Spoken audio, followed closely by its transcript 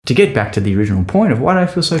to get back to the original point of why do I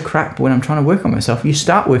feel so crap when I'm trying to work on myself, you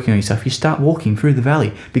start working on yourself, you start walking through the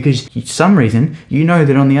valley because for some reason, you know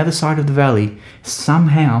that on the other side of the valley,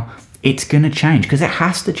 somehow it's going to change because it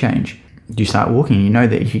has to change. You start walking, you know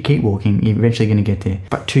that if you keep walking, you're eventually going to get there.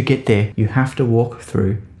 But to get there, you have to walk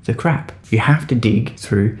through the crap. You have to dig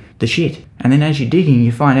through the shit. And then as you're digging,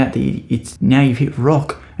 you find out that now you've hit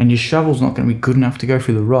rock and your shovel's not going to be good enough to go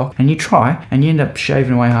through the rock. And you try and you end up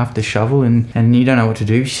shaving away half the shovel and you don't know what to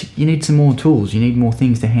do. You need some more tools. You need more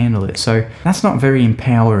things to handle it. So that's not very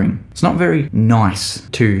empowering. It's not very nice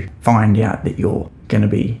to find out that you're going to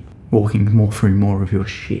be walking through more of your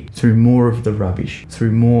shit, through more of the rubbish,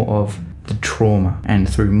 through more of the trauma, and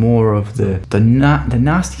through more of the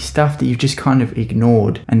nasty stuff that you've just kind of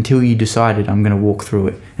ignored until you decided I'm going to walk through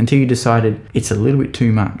it, until you decided it's a little bit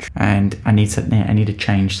too much and I need to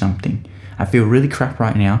change something. I feel really crap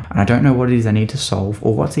right now and I don't know what it is I need to solve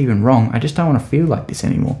or what's even wrong. I just don't want to feel like this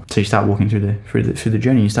anymore. So you start walking through the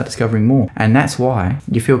journey, you start discovering more. And that's why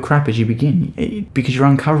you feel crap as you begin, because you're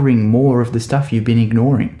uncovering more of the stuff you've been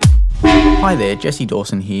ignoring. Hi there, Jesse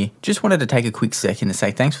Dawson here. Just wanted to take a quick second to say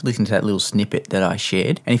thanks for listening to that little snippet that I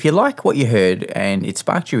shared. And if you like what you heard and it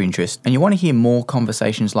sparked your interest and you want to hear more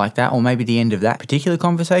conversations like that, or maybe the end of that particular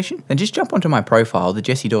conversation, then just jump onto my profile, the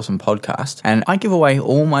Jesse Dawson Podcast, and I give away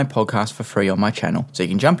all my podcasts for free on my channel. So you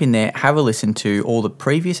can jump in there, have a listen to all the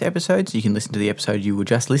previous episodes. You can listen to the episode you were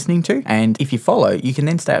just listening to. And if you follow, you can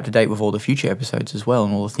then stay up to date with all the future episodes as well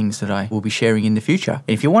and all the things that I will be sharing in the future.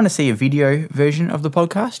 And if you want to see a video version of the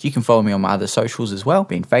podcast, you can follow me on my other socials as well,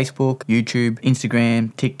 being Facebook, YouTube,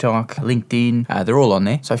 Instagram, TikTok, LinkedIn. They're all on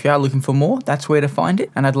there. So if you are looking for more, that's where to find it.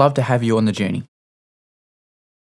 And I'd love to have you on the journey.